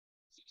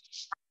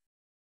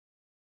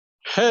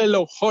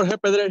Hello, Jorge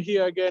Pedrer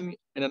here again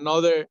in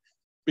another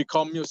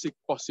Become Music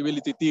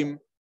Possibility team.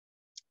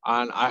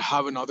 And I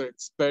have another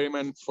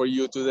experiment for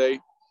you today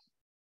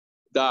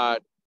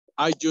that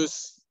I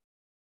just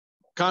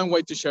can't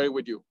wait to share it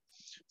with you.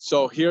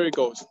 So here it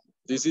goes.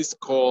 This is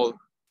called,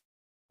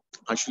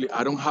 actually,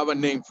 I don't have a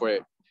name for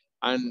it.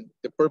 And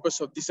the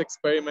purpose of this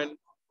experiment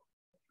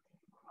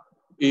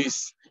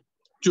is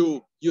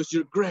to use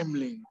your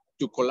Gremlin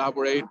to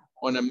collaborate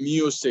on a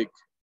music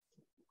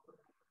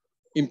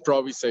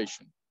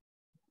improvisation.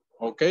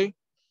 Okay?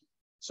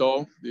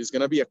 So there's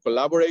gonna be a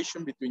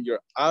collaboration between your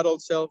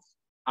adult self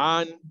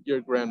and your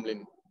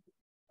Gremlin.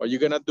 What you're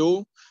gonna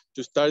do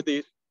to start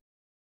this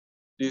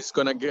is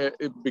gonna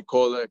be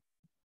called a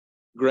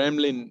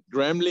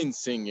Gremlin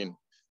singing,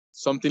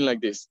 something like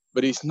this.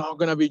 But it's not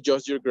gonna be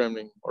just your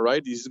Gremlin, all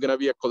right? This is gonna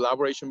be a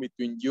collaboration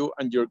between you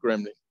and your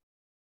Gremlin.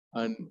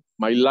 And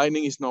my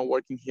lighting is not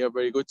working here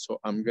very good, so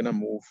I'm gonna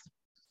move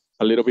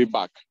a little bit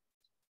back.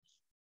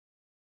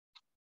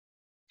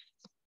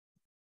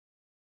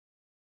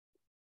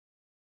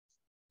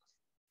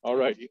 All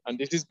right, and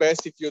this is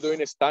best if you're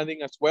doing a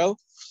standing as well.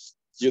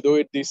 You do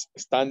it this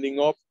standing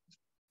up,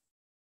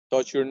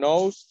 touch your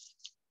nose,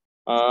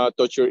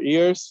 touch your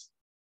ears,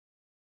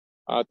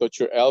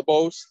 touch your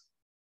elbows,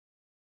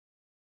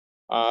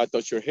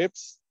 touch your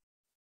hips.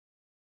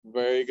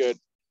 Very good.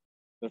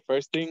 The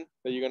first thing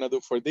that you're gonna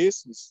do for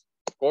this is,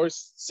 of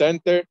course,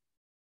 center.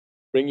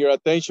 Bring your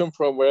attention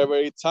from wherever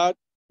it's at,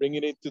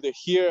 bringing it to the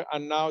here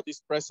and now, this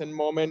present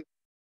moment.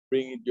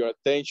 Bringing your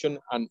attention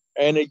and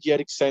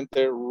energetic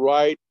center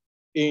right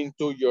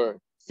into your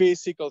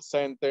physical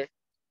center.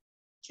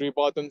 3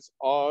 buttons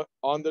are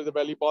under the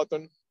belly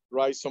button,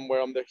 right somewhere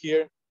under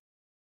here.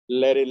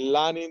 Let it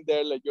land in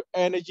there, let your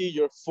energy,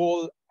 your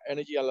full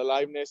energy and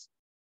aliveness,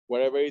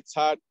 wherever it's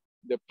at,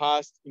 the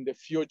past, in the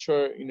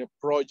future, in a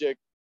project,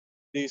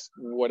 this,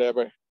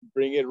 whatever,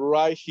 bring it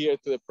right here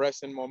to the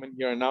present moment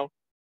here and now.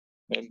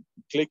 And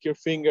click your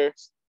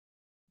fingers,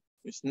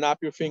 you snap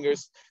your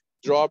fingers,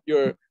 drop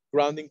your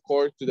grounding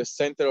cord to the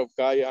center of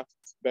Gaia.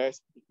 It's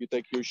best if you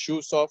take your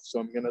shoes off. So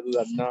I'm gonna do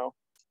that now.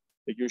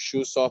 Take your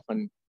shoes off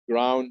and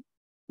ground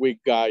with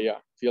Gaia.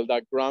 Feel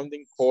that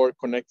grounding cord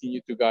connecting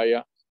you to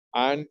Gaia,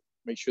 and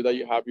make sure that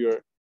you have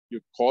your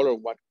color.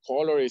 What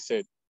color is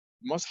it?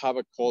 You must have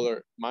a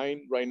color.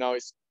 Mine right now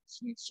is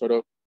some sort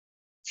of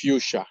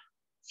fuchsia,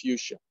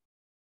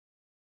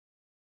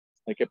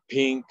 like a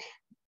pink,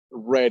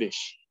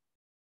 reddish.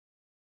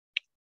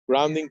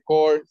 Grounding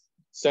cord,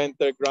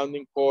 center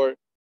grounding cord.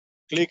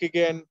 Click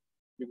again,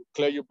 you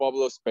clear your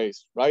bubble of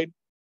space, right?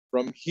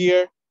 From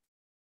here,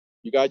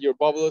 you got your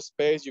bubble of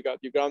space, you got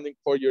your grounding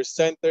for your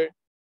center.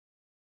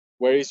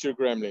 Where is your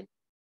Gremlin?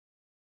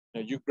 Now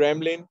your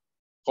Gremlin,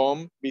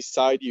 come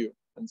beside you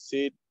and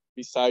sit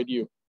beside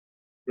you.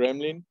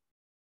 Gremlin,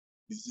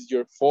 this is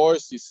your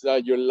force, this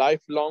is your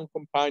lifelong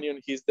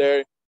companion. He's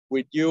there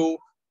with you,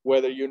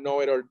 whether you know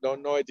it or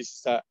don't know it.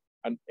 This is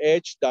an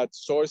edge that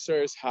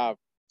sorcerers have.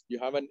 You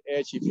have an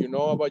edge. If you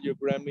know about your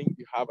Gremlin,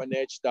 you have an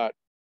edge that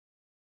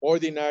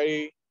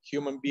ordinary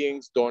human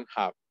beings don't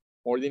have.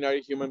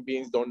 Ordinary human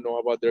beings don't know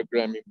about their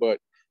Gremlin, but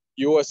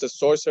you as a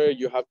sorcerer,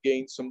 you have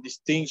gained some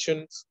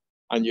distinctions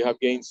and you have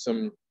gained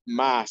some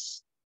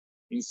mass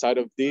inside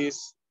of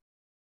this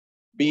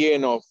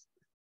being of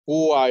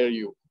who are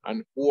you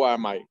and who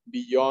am I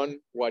beyond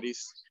what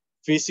is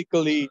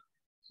physically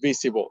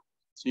visible.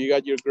 So you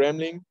got your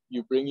Gremlin,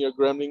 you bring your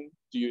Gremlin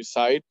to your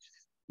side,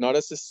 not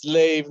as a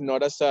slave,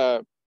 not as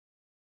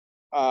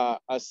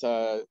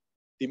a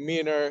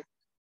demeanor,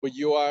 but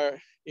you are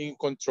in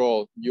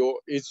control.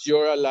 It's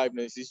your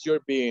aliveness, it's your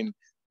being.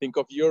 Think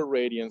of your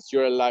radiance,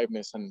 your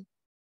aliveness, and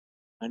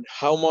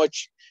how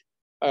much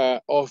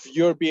of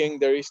your being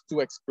there is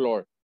to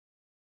explore.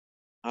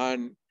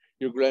 And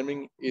your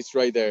Gremlin is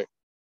right there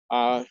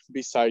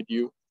beside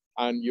you,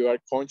 and you are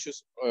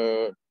conscious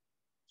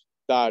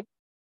that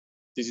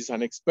this is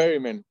an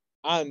experiment,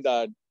 and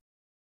that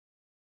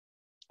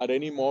at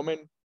any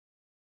moment,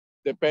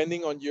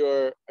 depending on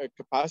your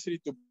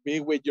capacity to be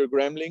with your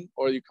Gremlin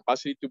or your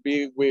capacity to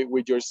be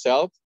with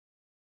yourself,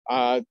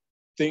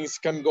 things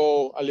can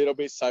go a little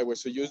bit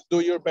sideways. So you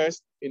do your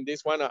best in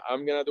this one.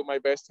 I'm gonna do my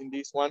best in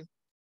this one,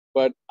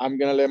 but I'm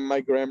gonna let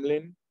my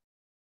Gremlin,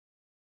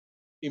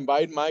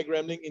 invite my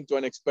Gremlin into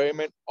an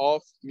experiment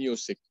of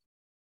music,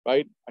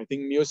 right? I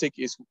think music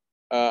is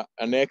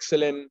an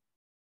excellent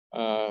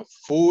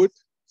food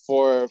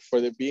for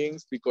the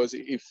beings because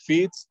it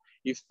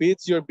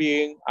feeds your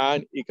being,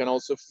 and it can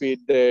also feed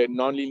the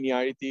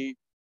non-linearity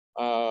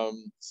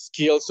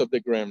skills of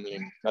the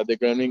Gremlin. That the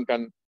Gremlin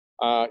can,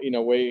 in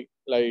a way,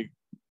 like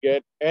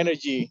get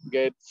energy,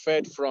 get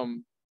fed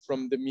from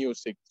the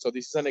music. So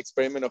this is an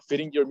experiment of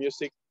feeding your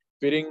music,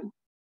 feeding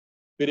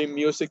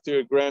music to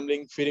your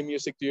Gremlin, feeding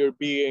music to your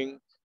being,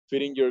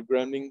 feeding your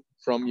Gremlin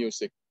from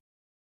music.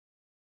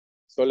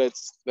 So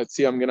let's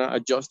see. I'm gonna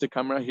adjust the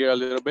camera here a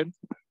little bit.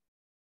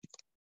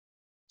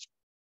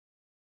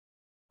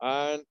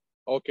 And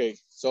okay,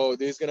 so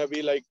this is gonna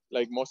be like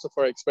most of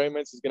our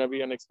experiments. It's gonna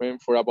be an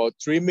experiment for about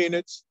 3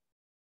 minutes.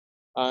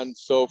 And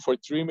so for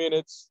 3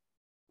 minutes,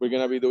 we're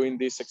gonna be doing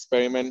this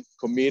experiment,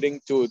 committing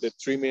to the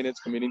 3 minutes,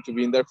 committing to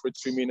being there for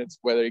 3 minutes,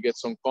 whether it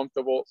gets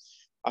uncomfortable.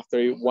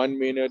 After 1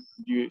 minute,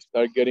 you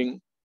start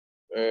getting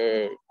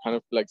kind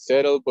of like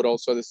settled, but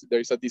also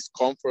there's a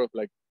discomfort of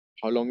like,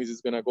 how long is this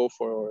gonna go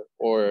for,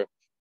 or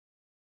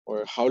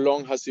how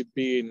long has it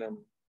been?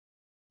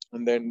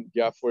 And then,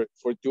 yeah, for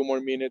 2 more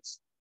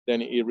minutes,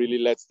 then it really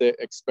lets the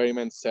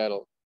experiment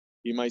settle.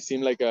 It might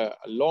seem like a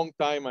long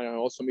time, and it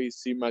also may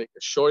seem like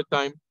a short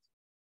time.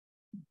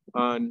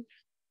 And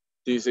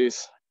this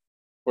is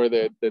for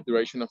the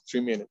duration of 3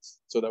 minutes,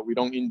 so that we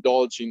don't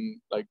indulge in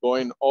like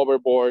going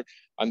overboard,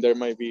 and there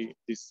might be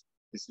this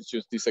is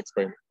just this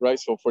experiment, right?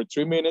 So for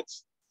 3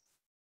 minutes,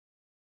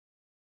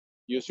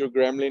 use your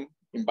gremlin,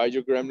 invite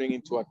your gremlin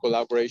into a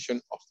collaboration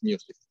of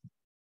music.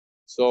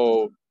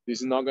 So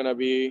this is not gonna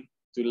be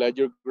to let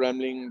your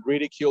gremlin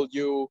ridicule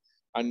you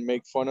and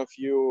make fun of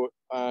you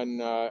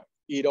and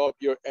eat up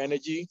your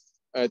energy,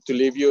 to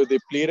leave you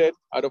depleted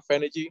out of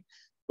energy,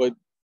 but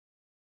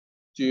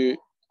to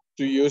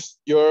use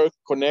your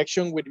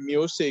connection with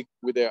music,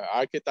 with the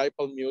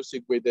archetypal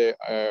music, with the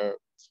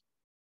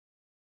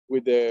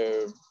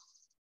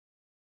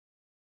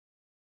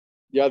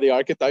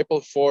archetypal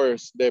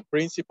force, the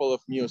principle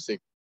of music,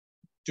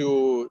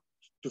 to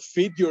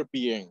feed your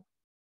being,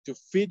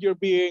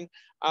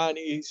 and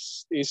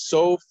is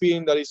so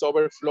feeding that it's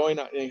overflowing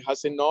and it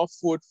has enough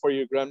food for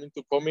your gremlin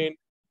to come in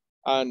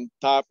and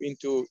tap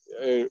into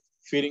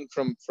feeding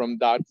from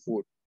that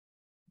food.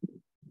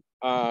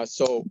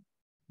 So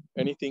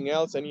anything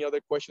else? Any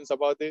other questions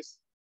about this?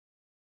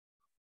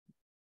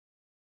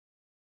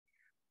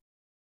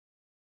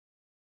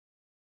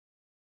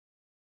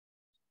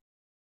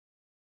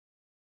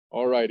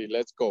 All righty,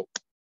 let's go.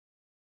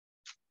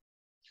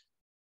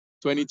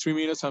 23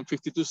 minutes and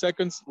 52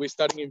 seconds. We're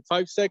starting in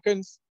 5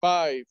 seconds.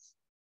 5,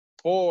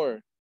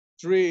 4,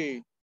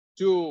 3,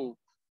 2,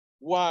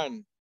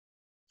 1.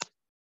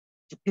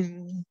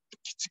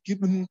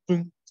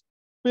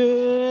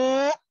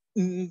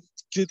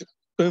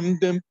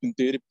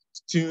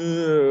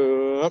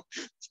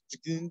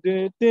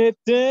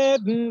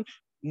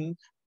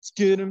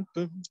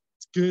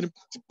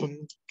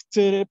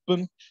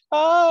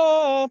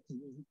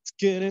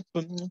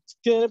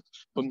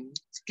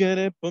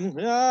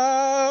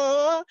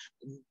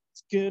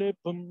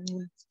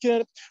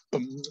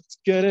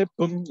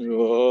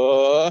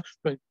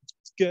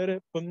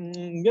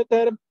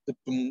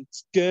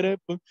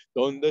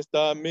 ¿Dónde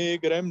está mi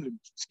gremlin?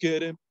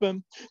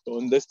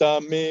 ¿Dónde está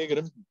mi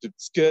gremlin?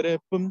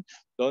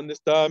 ¿Dónde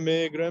está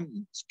mi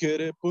gremlin?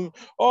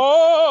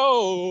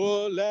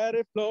 Oh, let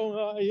it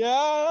flow,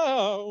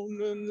 yeah,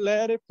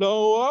 let it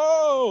flow,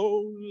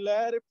 oh,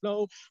 let it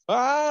flow,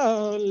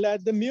 ah,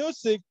 let the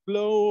music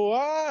flow,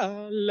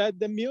 ah, let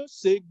the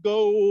music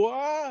go,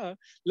 ah,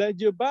 let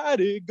your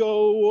body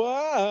go,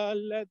 ah,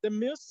 let the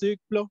music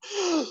flow.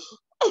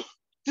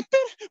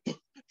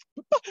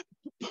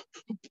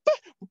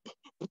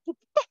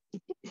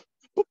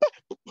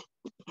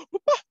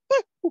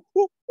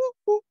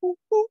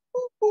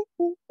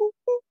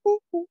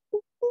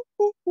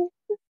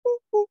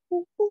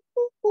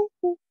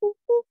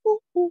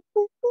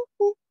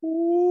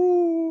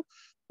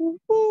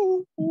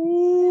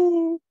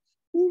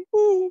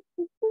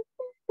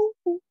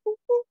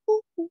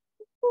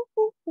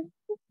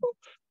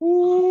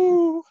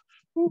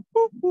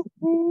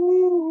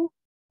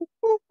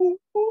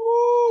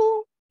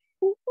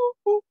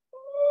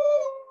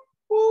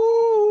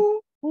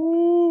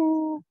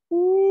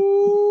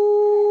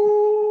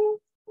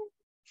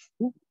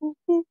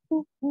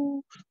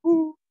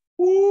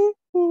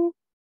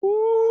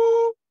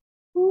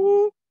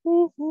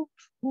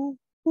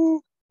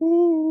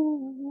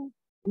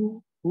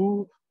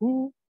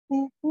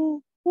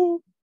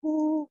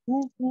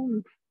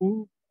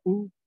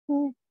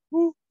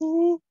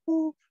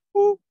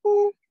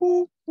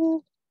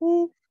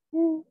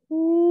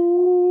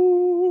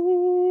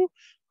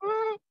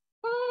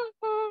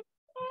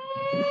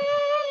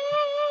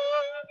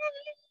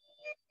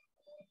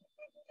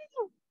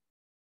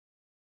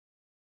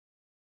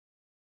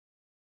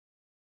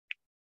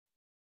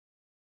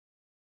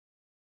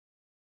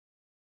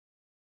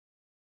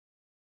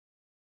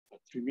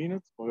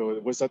 minutes, or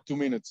was that 2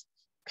 minutes?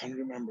 Can't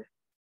remember.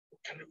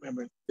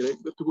 Did I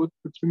go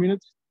for 3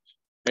 minutes?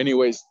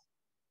 Anyways,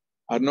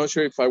 I'm not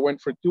sure if I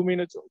went for 2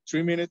 minutes or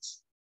 3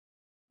 minutes.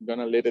 I'm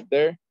gonna let it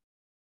there.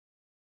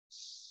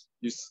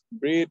 Just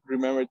breathe.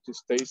 Remember to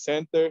stay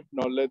centered.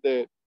 Not let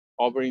the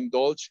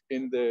overindulge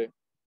in the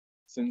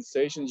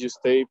sensations. You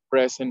stay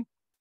present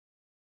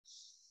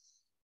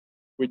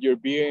with your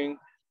being.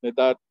 Let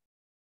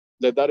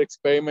that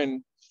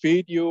experiment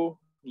feed you.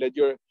 Let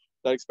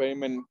that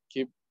experiment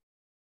keep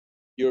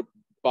your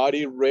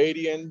body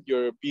radiant,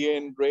 your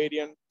being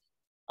radiant.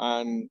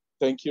 And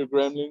thank you,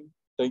 Gremlin.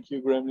 Thank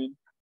you, Gremlin.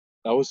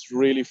 That was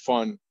really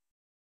fun.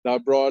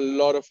 That brought a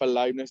lot of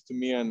aliveness to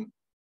me. And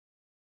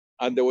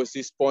there was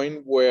this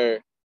point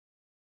where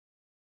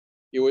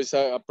it was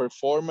a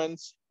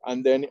performance,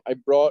 and then I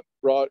brought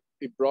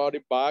it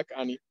back,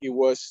 and it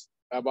was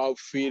about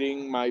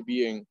feeding my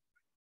being.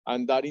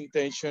 And that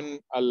intention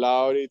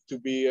allowed it to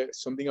be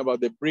something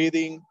about the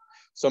breathing,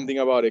 something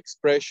about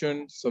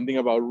expression, something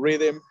about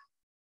rhythm,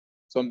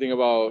 something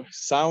about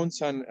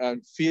sounds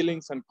and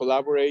feelings and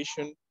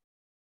collaboration.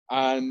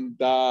 And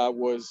that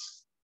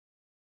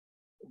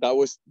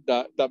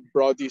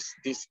brought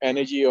this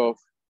energy of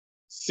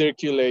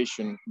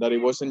circulation, that it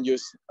wasn't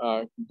just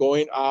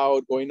going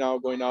out,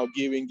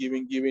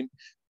 giving,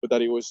 but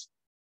that it was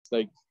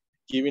like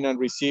giving and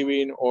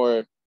receiving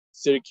or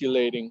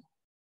circulating.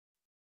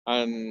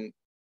 And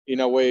in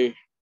a way,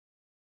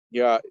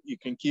 yeah, you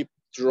can keep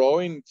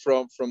drawing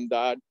from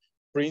that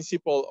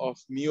principle of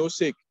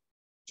music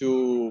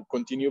to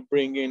continue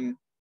bringing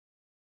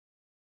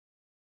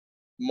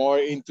more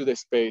into the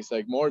space,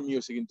 like more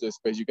music into the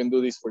space. You can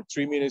do this for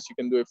 3 minutes, you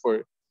can do it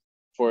for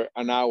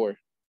an hour.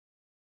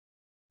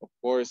 Of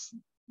course,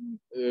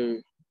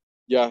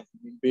 yeah,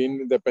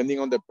 being depending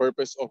on the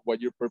purpose of what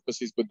your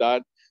purpose is, but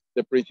that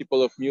the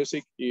principle of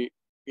music, it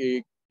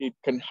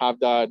can have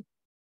that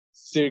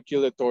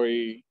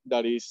circulatory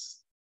that is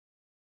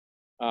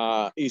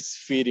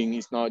feeding.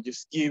 It's not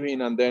just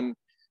giving and then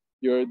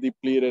you're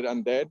depleted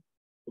and dead.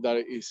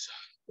 That is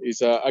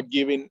a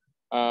giving.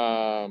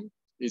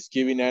 It's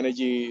giving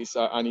energy,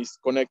 and it's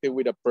connected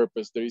with a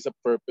purpose. There is a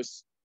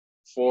purpose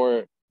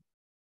for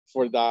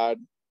that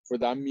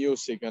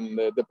music, and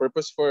the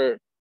purpose for,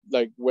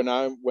 like, when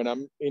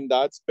I'm in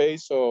that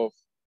space of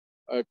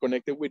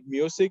connected with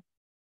music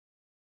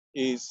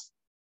is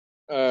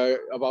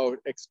about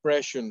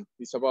expression.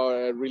 It's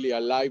about really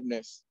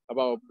aliveness,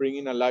 about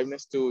bringing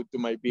aliveness to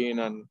my being,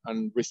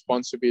 and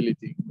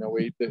responsibility in a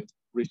way, the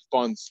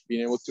response,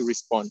 being able to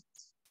respond.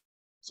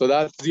 So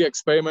that's the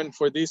experiment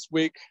for this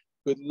week.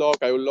 Good luck.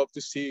 I would love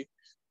to see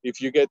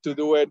if you get to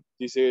do it.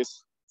 This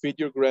is feed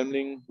your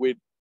gremlin with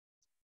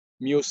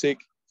music,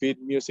 feed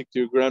music to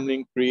your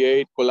gremlin,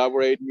 create,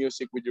 collaborate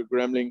music with your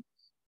gremlin.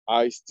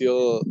 I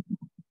still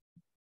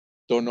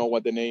don't know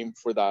what the name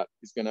for that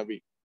is gonna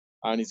be.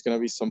 And it's gonna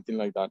be something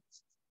like that.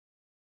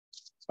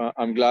 So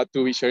I'm glad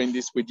to be sharing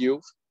this with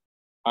you.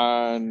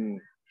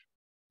 And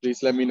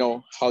please let me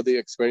know how the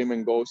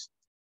experiment goes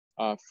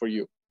for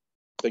you.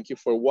 Thank you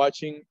for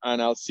watching,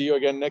 and I'll see you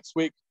again next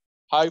week.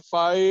 High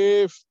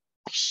five.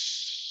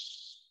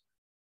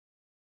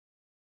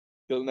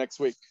 Till next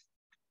week.